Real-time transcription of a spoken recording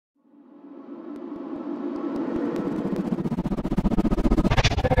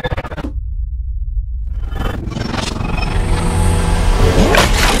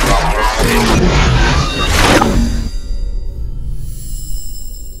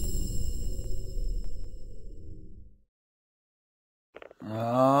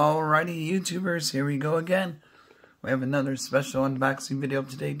Alrighty, YouTubers, here we go again. We have another special unboxing video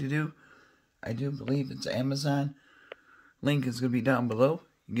today to do. I do believe it's Amazon. Link is going to be down below.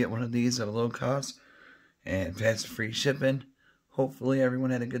 You get one of these at a low cost and fast free shipping. Hopefully everyone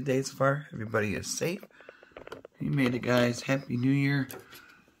had a good day so far. Everybody is safe. You made it, guys. Happy New Year.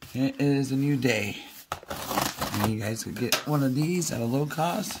 It is a new day. And you guys could get one of these at a low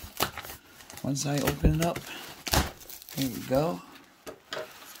cost. Once I open it up, here we go.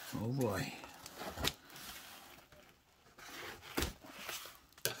 Oh boy.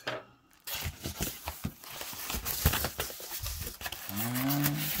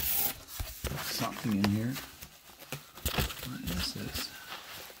 Something in here. What is this?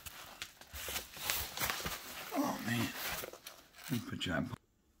 Oh man. Let me put you on.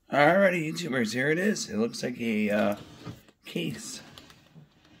 Alrighty, YouTubers, here it is. It looks like a case.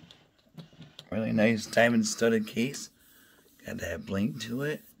 Really nice diamond studded case. Got that bling to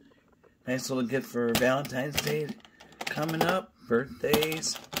it. Nice little gift for Valentine's Day coming up.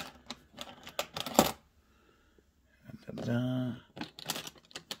 Birthdays. Da-da-da.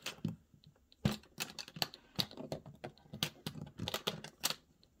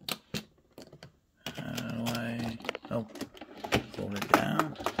 How do I... Oh. Fold it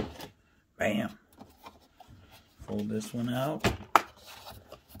down. Bam. Fold this one out.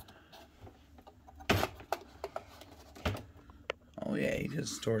 Oh yeah, you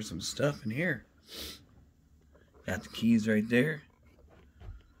just store some stuff in here. Got the keys right there.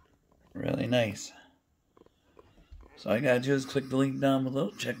 Really nice. So all you gotta do is click the link down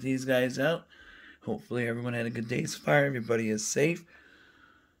below. Check these guys out. Hopefully everyone had a good day so far. Everybody is safe.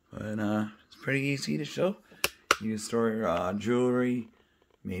 But it's pretty easy to show. You can store your jewelry,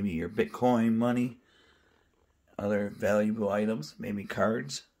 maybe your Bitcoin money, other valuable items, maybe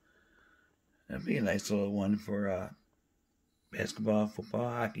cards. That'd be a nice little one for basketball, football,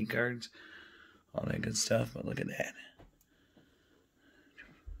 hockey cards, all that good stuff. But look at that.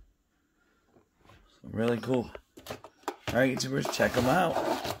 So really cool. Alright, YouTubers, check them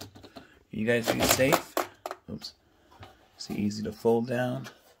out. You guys be safe. Oops. See, easy to fold down.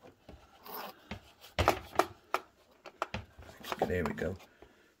 There we go.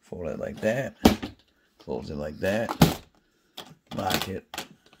 Fold it like that. Close it like that. Lock it.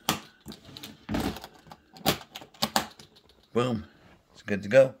 Boom. It's good to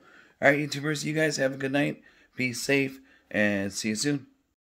go. Alright, YouTubers, you guys have a good night. Be safe and see you soon.